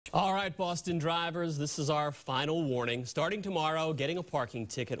All right, Boston drivers, this is our final warning. Starting tomorrow, getting a parking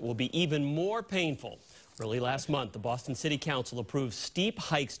ticket will be even more painful. Early last month, the Boston City Council approved steep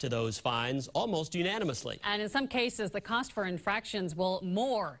hikes to those fines almost unanimously. And in some cases, the cost for infractions will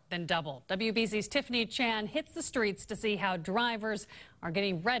more than double. WBZ's Tiffany hits the streets to see how drivers are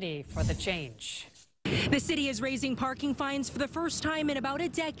getting ready for the change. The city is raising parking fines for the first time in about a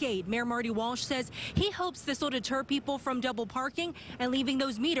decade. Mayor Marty Walsh says he hopes this will deter people from double parking and leaving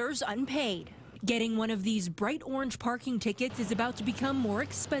those meters unpaid. Getting one of these bright orange parking tickets is about to become more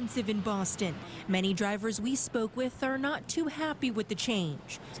expensive in Boston. Many drivers we spoke with are not too happy with the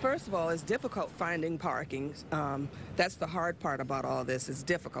change. First of all, it's difficult finding parking. That's the hard part about all this. It's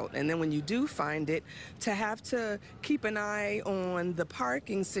difficult. And then when you do find it, to have to keep an eye on the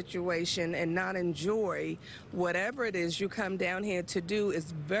parking situation and not enjoy whatever it is you come down here to do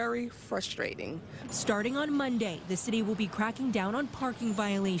is very frustrating. Starting on Monday, the city will be cracking down on parking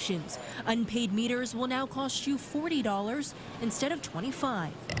violations. Unpaid meters will now cost you $40 instead of $25.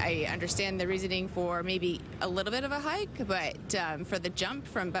 I understand the reasoning for maybe a little bit of a hike, but for the jump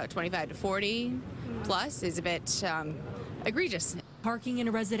from about 25 to 40 plus is a bit egregious. Parking in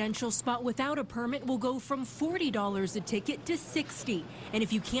a residential spot without a permit will go from $40 a ticket to $60. And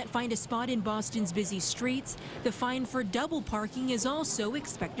if you can't find a spot in Boston's busy streets, the fine for double parking is also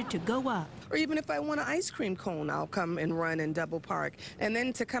expected to go up. Or even if I want an ice cream cone, I'll come and run and double park. And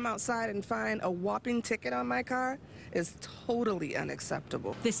then to come outside and find a whopping ticket on my car is totally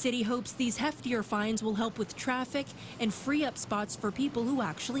unacceptable. The city hopes these heftier fines will help with traffic and free up spots for people who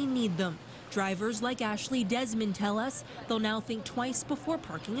actually need them. Drivers like Ashley Desmond tell us they'll now think twice before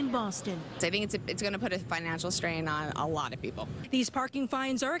parking in Boston. I think it's going to put a financial strain on a lot of people. These parking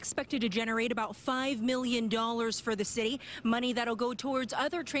fines are expected to generate about $5 million for the city, money that'll go towards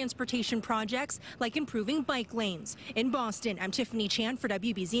other transportation projects like improving bike lanes. In Boston, I'm Tiffany Chan for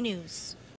WBZ News.